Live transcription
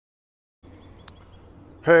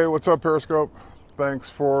Hey, what's up, Periscope? Thanks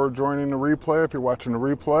for joining the replay. If you're watching the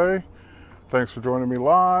replay, thanks for joining me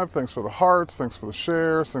live. Thanks for the hearts. Thanks for the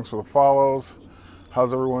shares. Thanks for the follows.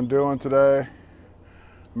 How's everyone doing today?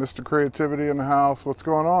 Mr. Creativity in the house. What's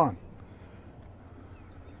going on?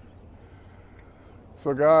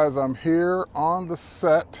 So, guys, I'm here on the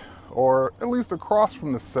set, or at least across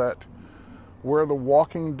from the set, where The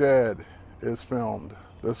Walking Dead is filmed.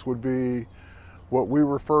 This would be what we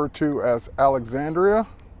refer to as Alexandria.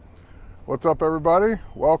 What's up, everybody?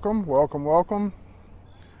 Welcome, welcome, welcome.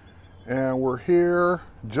 And we're here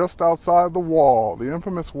just outside the wall, the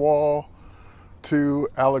infamous wall to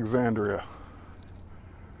Alexandria.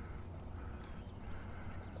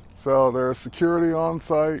 So there's security on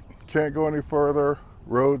site, can't go any further,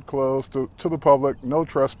 road closed to the public, no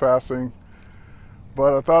trespassing.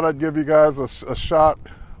 But I thought I'd give you guys a shot,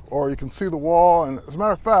 or you can see the wall. And as a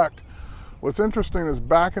matter of fact, what's interesting is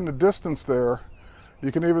back in the distance there,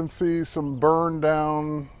 you can even see some burned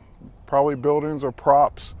down, probably buildings or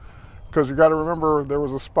props, because you got to remember there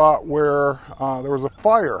was a spot where there was a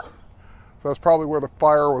fire. So that's probably where the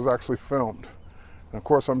fire was actually filmed. And of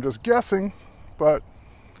course, I'm just guessing, but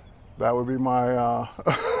that would be my,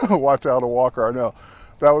 watch out, a walker, I know.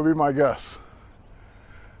 That would be my guess.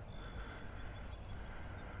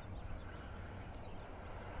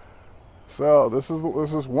 So this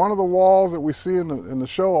is one of the walls that we see in the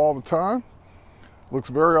show all the time. Looks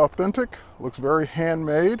very authentic, looks very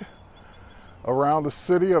handmade around the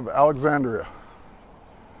city of Alexandria.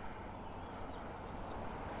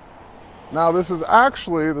 Now this is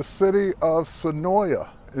actually the city of Senoia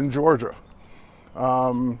in Georgia.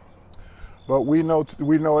 But we know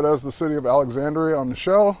it as the city of Alexandria on the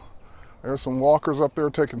show. There's some walkers up there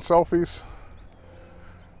taking selfies.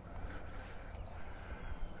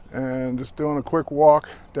 And just doing a quick walk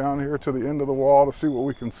down here to the end of the wall to see what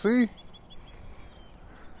we can see.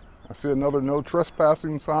 I see another no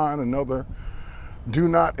trespassing sign, another do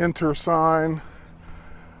not enter sign.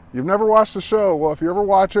 You've never watched the show. Well, if you ever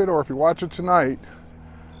watch it, or if you watch it tonight,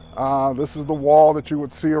 this is the wall that you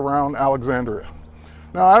would see around Alexandria.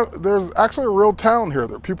 Now, there's actually a real town here.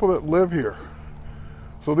 There are people that live here.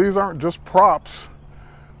 So these aren't just props.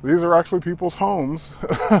 These are actually people's homes.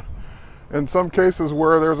 In some cases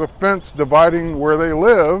where there's a fence dividing where they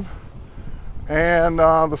live and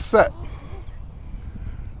the set.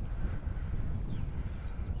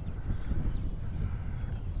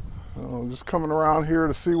 I'm just coming around here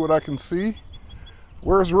to see what I can see.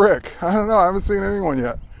 Where's Rick? I don't know, I haven't seen anyone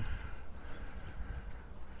yet.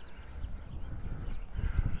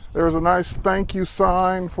 There's a nice thank you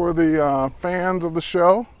sign for the fans of the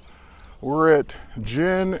show. We're at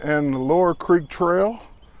Gin and Lower Creek Trail.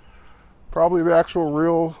 Probably the actual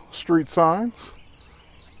real street signs.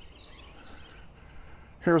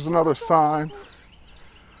 Here's another sign.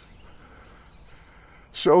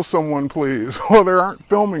 Show someone, please. Well, they aren't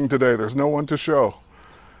filming today. There's no one to show.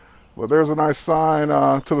 But there's a nice sign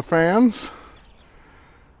to the fans.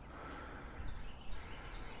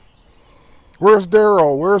 Where's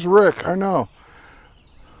Daryl? Where's Rick? I know.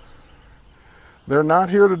 They're not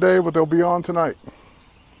here today, but they'll be on tonight.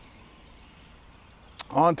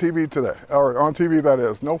 On TV today, or on TV that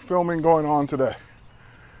is. No filming going on today.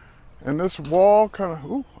 And this wall kind of,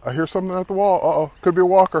 ooh, I hear something at the wall. Uh-oh, could be a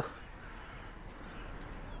walker.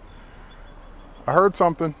 I heard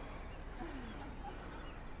something.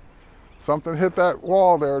 Something hit that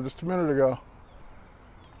wall there just a minute ago.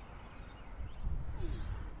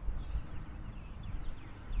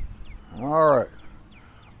 All right.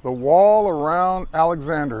 The wall around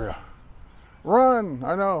Alexandria. Run,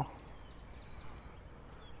 I know.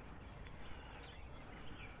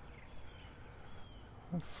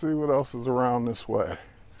 Let's see what else is around this way.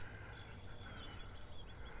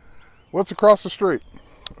 What's across the street?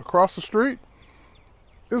 Across the street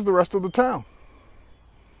is the rest of the town.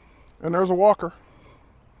 And there's a walker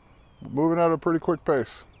moving at a pretty quick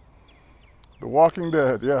pace. The Walking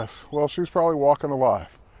Dead, yes. Well, she's probably walking alive.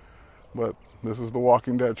 But this is the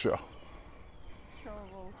Walking Dead show.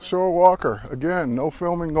 Show a walker. Again, no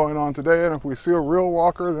filming going on today. And if we see a real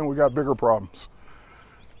walker, then we got bigger problems.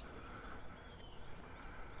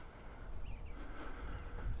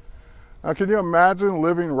 Now, can you imagine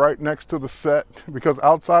living right next to the set? Because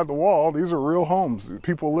outside the wall, these are real homes.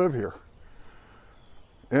 People live here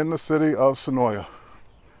in the city of Senoia.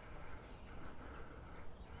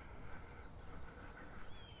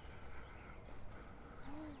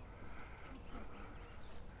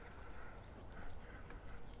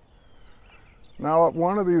 Now, up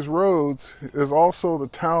one of these roads is also the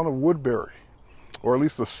town of Woodbury, or at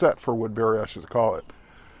least the set for Woodbury, I should call it.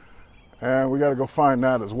 And we got to go find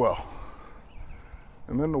that as well.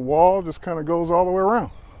 and then the wall just kind of goes all the way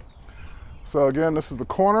around. So again, this is the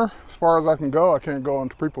corner. As far as I can go, I can't go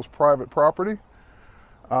into people's private property,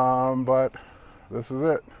 but this is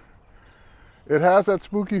it. It has that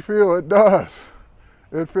spooky feel, it does.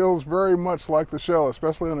 It feels very much like the show,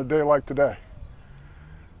 especially on a day like today.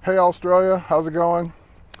 Hey Australia, how's it going?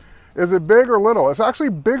 Is it big or little? It's actually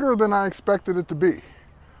bigger than I expected it to be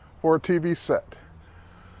for a TV set.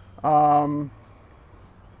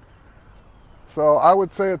 So I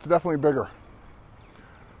would say it's definitely bigger.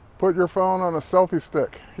 Put your phone on a selfie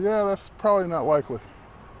stick. Yeah, that's probably not likely.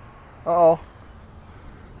 Uh-oh.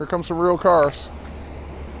 Here comes some real cars.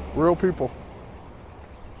 Real people.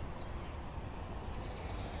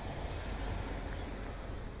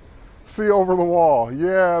 See over the wall.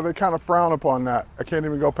 Yeah, they kind of frown upon that. I can't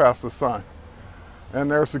even go past the sign. And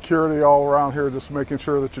there's security all around here just making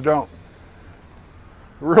sure that you don't.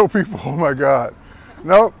 Real people, oh my God.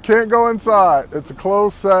 Nope, can't go inside. It's a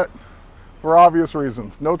closed set for obvious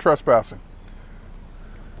reasons. No trespassing.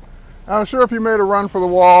 I'm sure if you made a run for the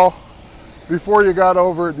wall, before you got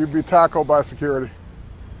over it, you'd be tackled by security.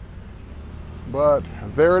 But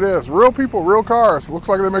there it is. Real people, real cars. Looks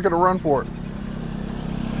like they're making a run for it.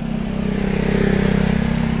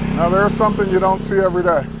 Now there's something you don't see every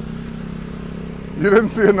day. You didn't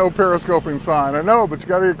see a no periscoping sign. I know, but you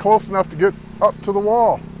got to get close enough to get up to the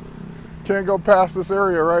wall. Can't go past this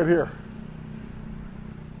area right here.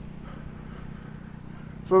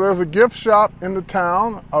 So there's a gift shop in the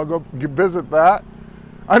town. I'll go visit that.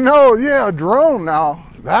 I know, yeah, a drone now.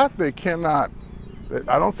 That they cannot.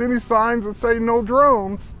 I don't see any signs that say no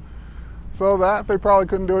drones. So that they probably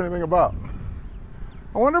couldn't do anything about.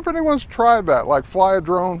 I wonder if anyone's tried that, like fly a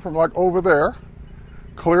drone from like over there,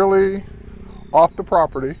 clearly off the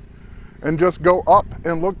property, and just go up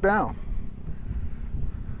and look down.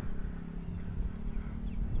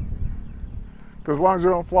 Because as long as you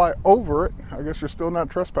don't fly over it, I guess you're still not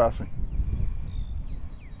trespassing.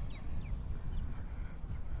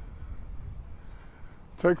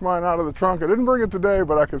 Take mine out of the trunk. I didn't bring it today,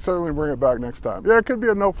 but I could certainly bring it back next time. Yeah, it could be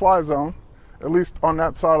a no-fly zone, at least on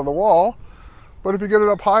that side of the wall. But if you get it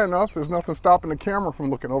up high enough, there's nothing stopping the camera from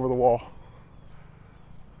looking over the wall.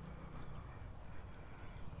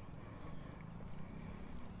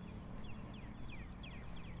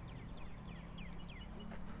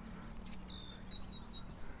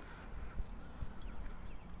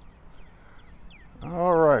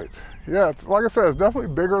 All right, yeah, it's, like I said, it's definitely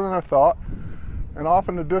bigger than I thought. And off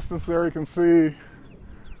in the distance there, you can see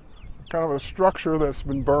kind of a structure that's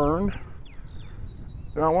been burned.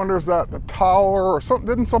 And I wonder, is that the tower or something?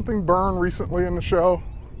 Didn't something burn recently in the show?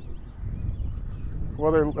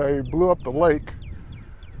 Well, they blew up the lake.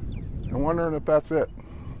 I'm wondering if that's it.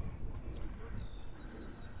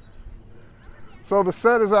 So the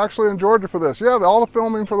set is actually in Georgia for this. Yeah, all the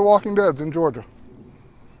filming for The Walking Dead's in Georgia.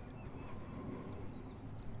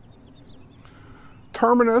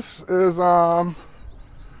 Terminus is about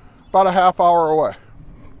a half hour away.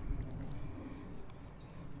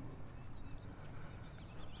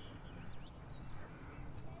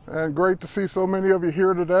 And great to see so many of you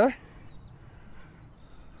here today.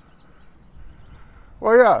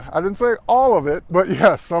 Well, yeah, I didn't say all of it, but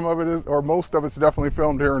yes, some of it is, or most of it's definitely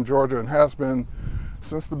filmed here in Georgia and has been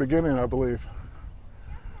since the beginning, I believe.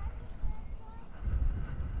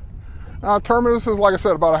 Terminus is, like I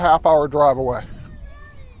said, about a half hour drive away.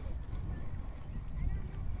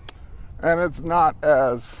 And it's not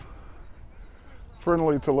as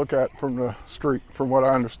friendly to look at from the street, from what I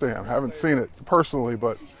understand. I haven't seen it personally,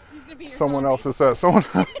 but someone else has said. Someone,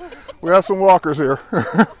 we have some walkers here.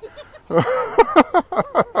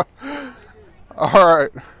 All right,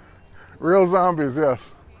 real zombies,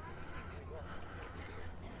 yes.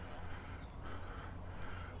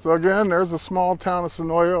 So again, there's a small town of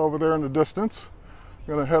Senoia over there in the distance.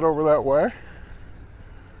 I'm gonna head over that way.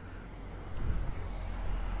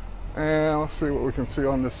 And let's see what we can see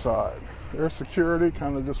on this side. There's security,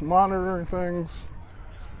 kind of just monitoring things.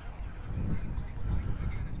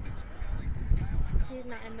 He's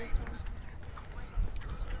not in this one.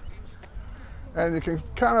 And you can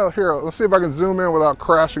kind of hear, let's see if I can zoom in without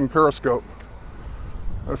crashing Periscope.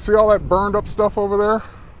 See all that burned up stuff over there?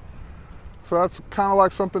 So that's kind of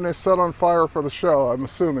like something they set on fire for the show, I'm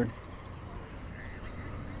assuming.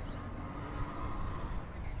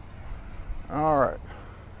 All right.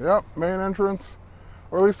 Yep, main entrance,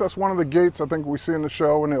 or at least that's one of the gates I think we see in the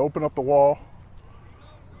show when they open up the wall.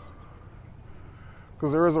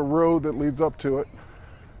 Because there is a road that leads up to it.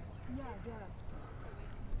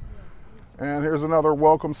 And here's another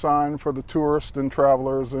welcome sign for the tourists and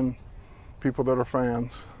travelers and people that are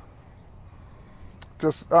fans.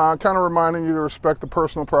 Just kind of reminding you to respect the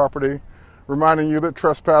personal property, reminding you that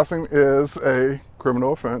trespassing is a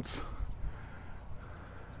criminal offense.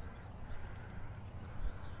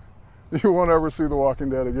 You won't ever see The Walking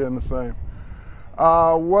Dead again the same.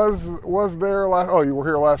 Was there last? Oh, you were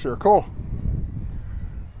here last year. Cool.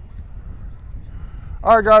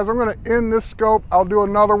 All right, guys, I'm going to end this scope. I'll do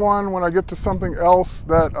another one when I get to something else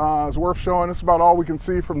that is worth showing. This is about all we can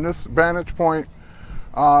see from this vantage point.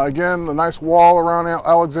 Again, the nice wall around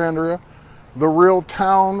Alexandria, the real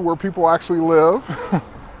town where people actually live,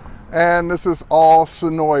 and this is all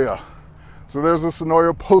Senoia. So there's the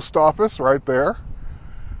Senoia post office right there,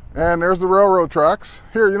 and there's the railroad tracks.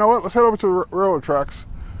 Here, you know what? Let's head over to the railroad tracks,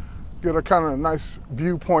 get a kind of nice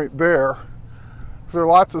viewpoint there. So there are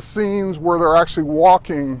lots of scenes where they're actually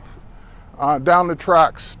walking down the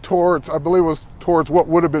tracks towards, I believe it was towards what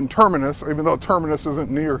would have been Terminus, even though Terminus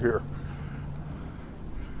isn't near here.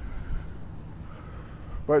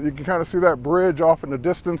 But you can kind of see that bridge off in the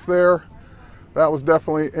distance there. That was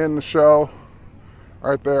definitely in the show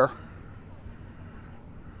right there.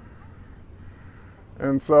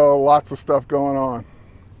 And so lots of stuff going on.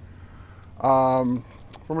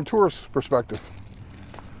 From a tourist perspective,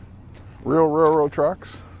 real railroad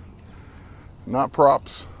tracks, not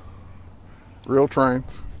props, real trains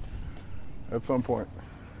at some point.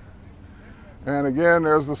 And again,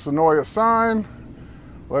 there's the Senoia sign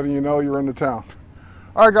letting you know you're in the town.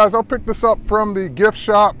 All right, guys, I'll pick this up from the gift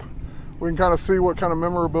shop. We can kind of see what kind of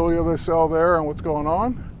memorabilia they sell there and what's going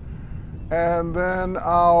on. And then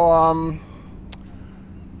I'll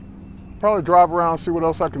probably drive around, see what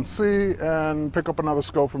else I can see, and pick up another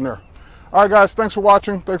scope from there. All right, guys, thanks for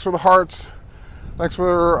watching. Thanks for the hearts. Thanks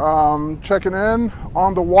for checking in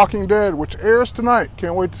on The Walking Dead, which airs tonight.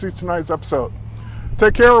 Can't wait to see tonight's episode.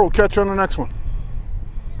 Take care. We'll catch you on the next one.